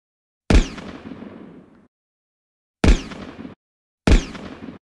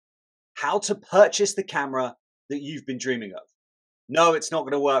how to purchase the camera that you've been dreaming of. No, it's not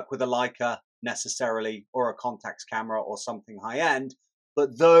going to work with a Leica necessarily, or a Contax camera or something high end,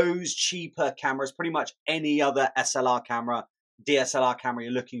 but those cheaper cameras, pretty much any other SLR camera, DSLR camera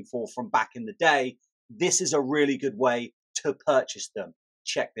you're looking for from back in the day, this is a really good way to purchase them.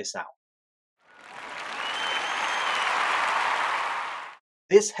 Check this out.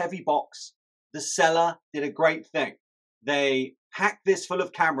 This heavy box, the seller did a great thing. They packed this full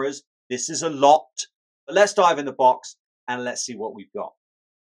of cameras. This is a lot, but let's dive in the box and let's see what we've got.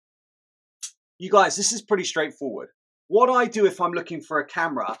 You guys, this is pretty straightforward. What I do if I'm looking for a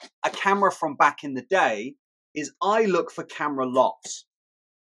camera from back in the day, is I look for camera lots.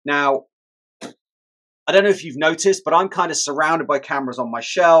 Now, I don't know if you've noticed, but I'm kind of surrounded by cameras on my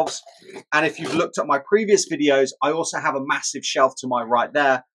shelves. And if you've looked at my previous videos, I also have a massive shelf to my right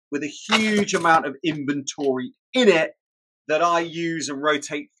there with a huge amount of inventory in it that I use and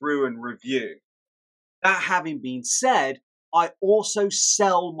rotate through and review. That having been said, I also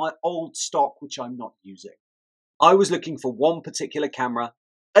sell my old stock, which I'm not using. I was looking for one particular camera,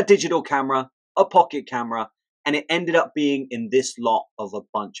 a digital camera, a pocket camera, and it ended up being in this lot of a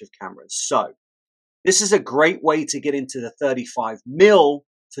bunch of cameras. So this is a great way to get into the 35mm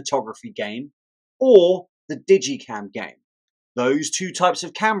photography game or the Digicam game. Those two types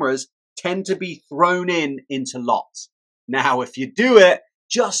of cameras tend to be thrown into lots. Now, if you do it,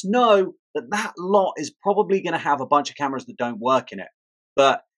 just know that that lot is probably going to have a bunch of cameras that don't work in it.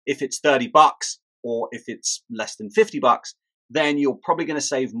 But if it's 30 bucks or if it's less than 50 bucks, then you're probably going to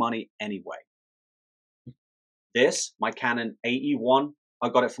save money anyway. This, my Canon AE1, I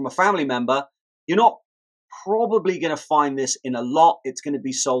got it from a family member. You're not probably going to find this in a lot. It's going to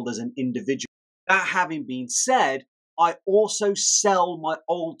be sold as an individual. That having been said, I also sell my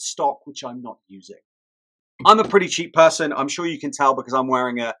old stock, which I'm not using. I'm a pretty cheap person. I'm sure you can tell because I'm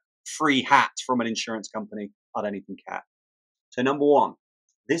wearing a free hat from an insurance company. I don't even care. So number one,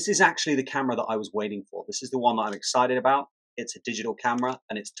 this is actually the camera that I was waiting for. This is the one that I'm excited about. It's a digital camera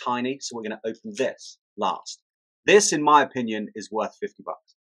and it's tiny. So we're going to open this last. This, in my opinion, is worth 50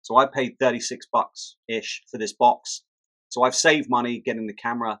 bucks. So I paid 36 bucks-ish for this box. So I've saved money getting the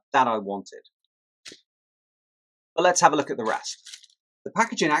camera that I wanted. But let's have a look at the rest. The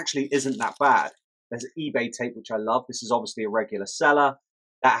packaging actually isn't that bad. There's an eBay tape, which I love. This is obviously a regular seller.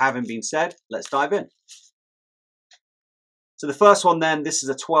 That having been said, let's dive in. So the first one then, this is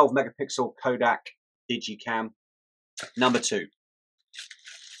a 12 megapixel Kodak Digicam. Number two.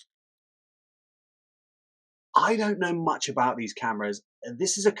 I don't know much about these cameras.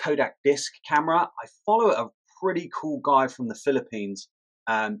 This is a Kodak disc camera. I follow a pretty cool guy from the Philippines,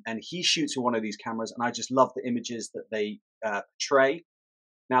 and he shoots with one of these cameras, and I just love the images that they portray.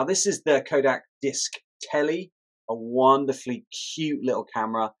 Now, this is the Kodak Disc Telly, a wonderfully cute little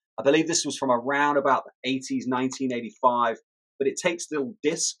camera. I believe this was from around about the 80s, 1985, but it takes little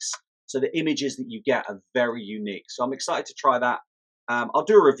discs, so the images that you get are very unique. So I'm excited to try that. I'll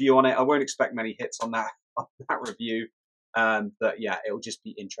do a review on it. I won't expect many hits on that review, but yeah, it'll just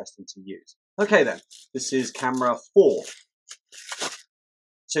be interesting to use. Okay then, this is camera 4.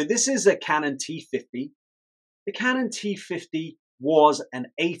 So this is a Canon T50. The Canon T50 was an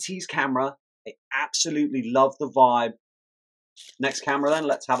 80s camera. I absolutely love the vibe. Next camera then,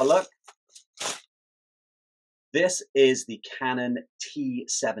 let's have a look. This is the Canon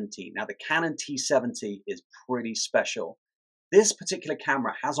T70. Now the Canon T70 is pretty special. This particular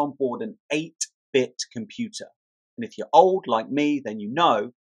camera has on board an 8-bit computer. And if you're old like me, then you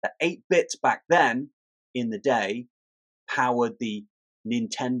know that 8 bits back then in the day powered the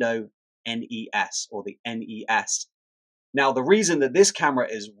Nintendo NES or the NES. Now, the reason that this camera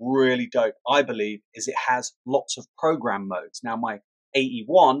is really dope, I believe, is it has lots of program modes. Now, my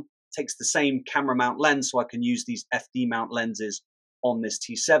AE1 takes the same camera mount lens, so I can use these FD mount lenses on this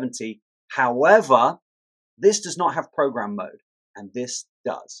T70. However, this does not have program mode, and this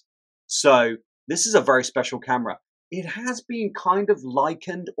does. So this is a very special camera. It has been kind of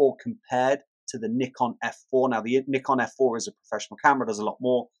likened or compared to the Nikon F4. Now, the Nikon F4 is a professional camera, does a lot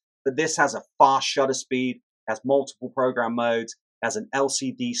more, but this has a fast shutter speed, has multiple program modes, has an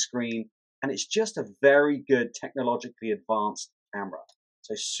LCD screen, and it's just a very good technologically advanced camera.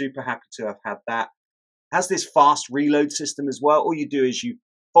 So super happy to have had that. Has this fast reload system as well. All you do is you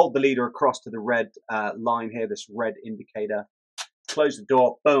fold the leader across to the red line here, this red indicator, close the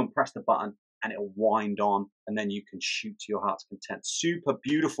door, boom, press the button, and it'll wind on, and then you can shoot to your heart's content. Super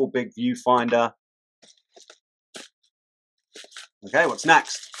beautiful big viewfinder. Okay, what's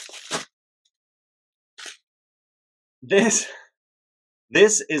next? This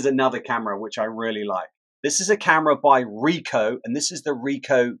is another camera which I really like. This is a camera by Ricoh, and this is the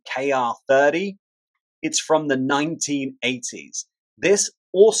Ricoh KR30. It's from the 1980s. This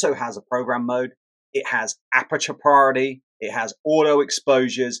also has a program mode. It has aperture priority. It has auto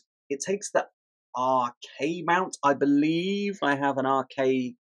exposures. It takes the RK mount, I believe. I have an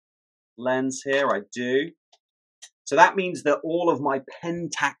RK lens here. I do. So that means that all of my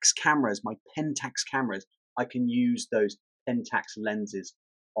Pentax cameras, I can use those Pentax lenses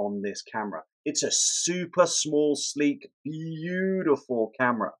on this camera. It's a super small, sleek, beautiful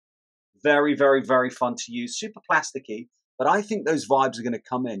camera. Very, very, very fun to use. Super plasticky, but I think those vibes are going to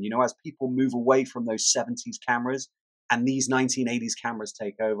come in, you know, as people move away from those 70s cameras and these 1980s cameras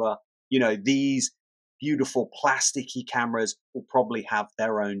take over. You know, these beautiful plasticky cameras will probably have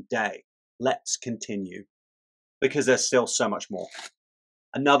their own day. Let's continue, because there's still so much more.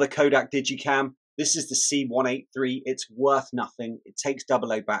 Another Kodak Digicam. This is the C183. It's worth nothing. It takes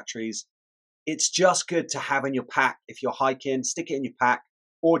AA batteries. It's just good to have in your pack if you're hiking. Stick it in your pack,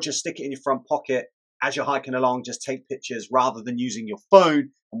 or just stick it in your front pocket as you're hiking along. Just take pictures rather than using your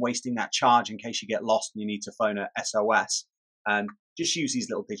phone and wasting that charge in case you get lost and you need to phone a SOS. Just use these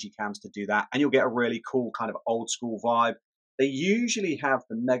little digicams to do that, and you'll get a really cool kind of old school vibe. They usually have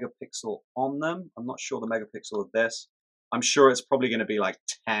the megapixel on them. I'm not sure the megapixel of this. I'm sure it's probably going to be like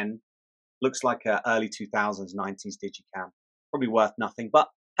 10. Looks like a early 2000s, 90s digicam. Probably worth nothing,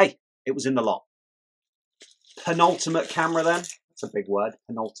 but hey, it was in the lot. Penultimate camera then. That's a big word,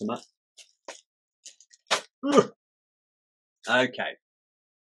 penultimate. Ugh. Okay.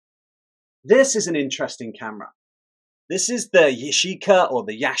 This is an interesting camera. This is the Yashica or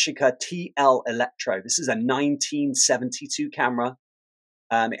the Yashica TL Electro. This is a 1972 camera.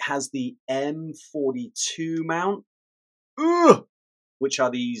 It has the M42 mount, which are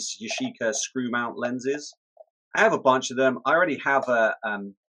these Yashica screw mount lenses. I have a bunch of them. I already have a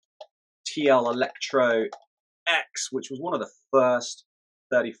TL Electro X, which was one of the first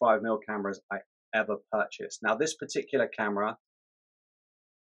 35mm cameras I ever purchased. Now, this particular camera,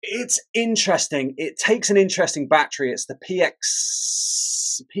 it's interesting. It takes an interesting battery. It's the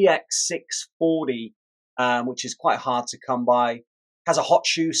PX640, which is quite hard to come by. Has a hot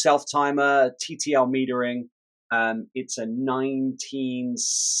shoe self-timer, TTL metering. It's a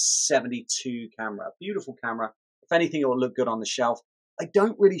 1972 camera. Beautiful camera. If anything, it will look good on the shelf. I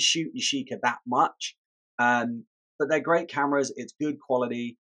don't really shoot Yashica that much, but they're great cameras. It's good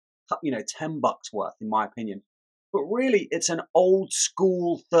quality, you know, $10 worth in my opinion. But really, it's an old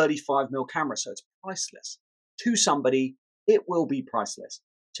school 35mm camera, so it's priceless. To somebody, it will be priceless.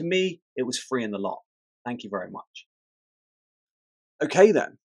 To me, it was free in the lot. Thank you very much. Okay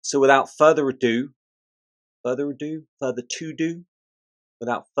then, so without further ado, without further to do,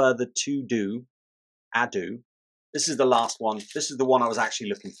 this is the last one. This is the one I was actually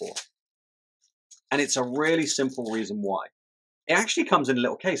looking for. And it's a really simple reason why. It actually comes in a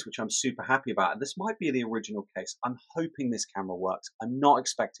little case, which I'm super happy about. And this might be the original case. I'm hoping this camera works. I'm not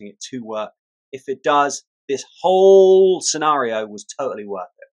expecting it to work. If it does, this whole scenario was totally worth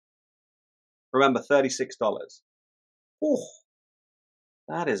it. Remember, $36. Oh,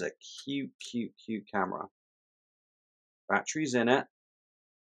 that is a cute, cute, cute camera. Batteries in it.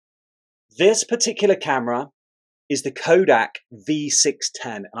 This particular camera is the Kodak V610,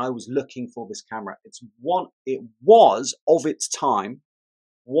 and I was looking for this camera. It was, of its time,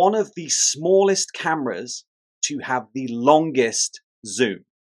 one of the smallest cameras to have the longest zoom.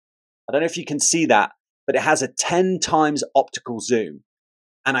 I don't know if you can see that, but it has a 10 times optical zoom.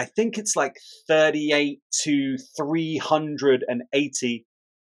 And I think it's like 38 to 380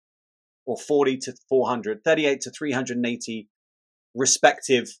 or 40 to 400, 38 to 380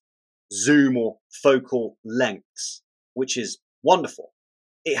 respective zoom or focal lengths, which is wonderful.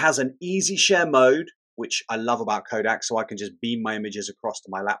 It has an easy share mode, which I love about Kodak, so I can just beam my images across to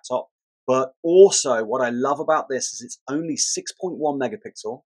my laptop. But also what I love about this is it's only 6.1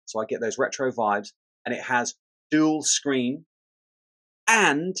 megapixel, so I get those retro vibes, and it has dual screen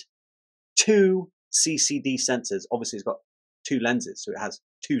and 2 CCD sensors. Obviously it's got 2 lenses, so it has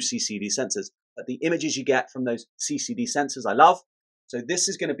 2 CCD sensors, but the images you get from those CCD sensors I love. So this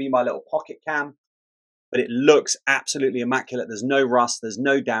is going to be my little pocket cam, but it looks absolutely immaculate. There's no rust, there's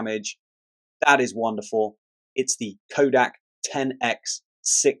no damage. That is wonderful. It's the Kodak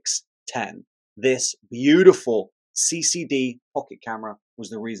 10X610. This beautiful CCD pocket camera was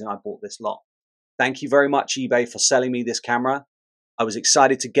the reason I bought this lot. Thank you very much, eBay, for selling me this camera. I was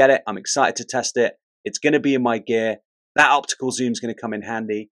excited to get it. I'm excited to test it. It's going to be in my gear. That optical zoom is going to come in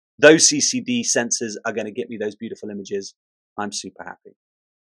handy. Those CCD sensors are going to get me those beautiful images. I'm super happy.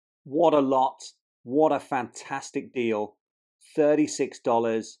 What a lot. What a fantastic deal.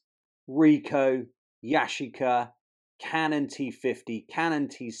 $36. Ricoh Yashica, Canon T50, Canon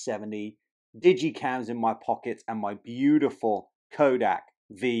T70, digicams in my pockets, and my beautiful Kodak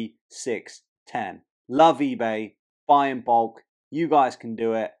V610. Love eBay, buy in bulk. You guys can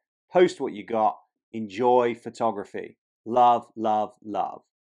do it. Post what you got. Enjoy photography. Love, love, love.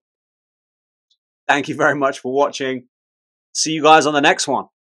 Thank you very much for watching. See you guys on the next one.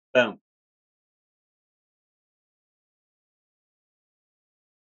 Boom.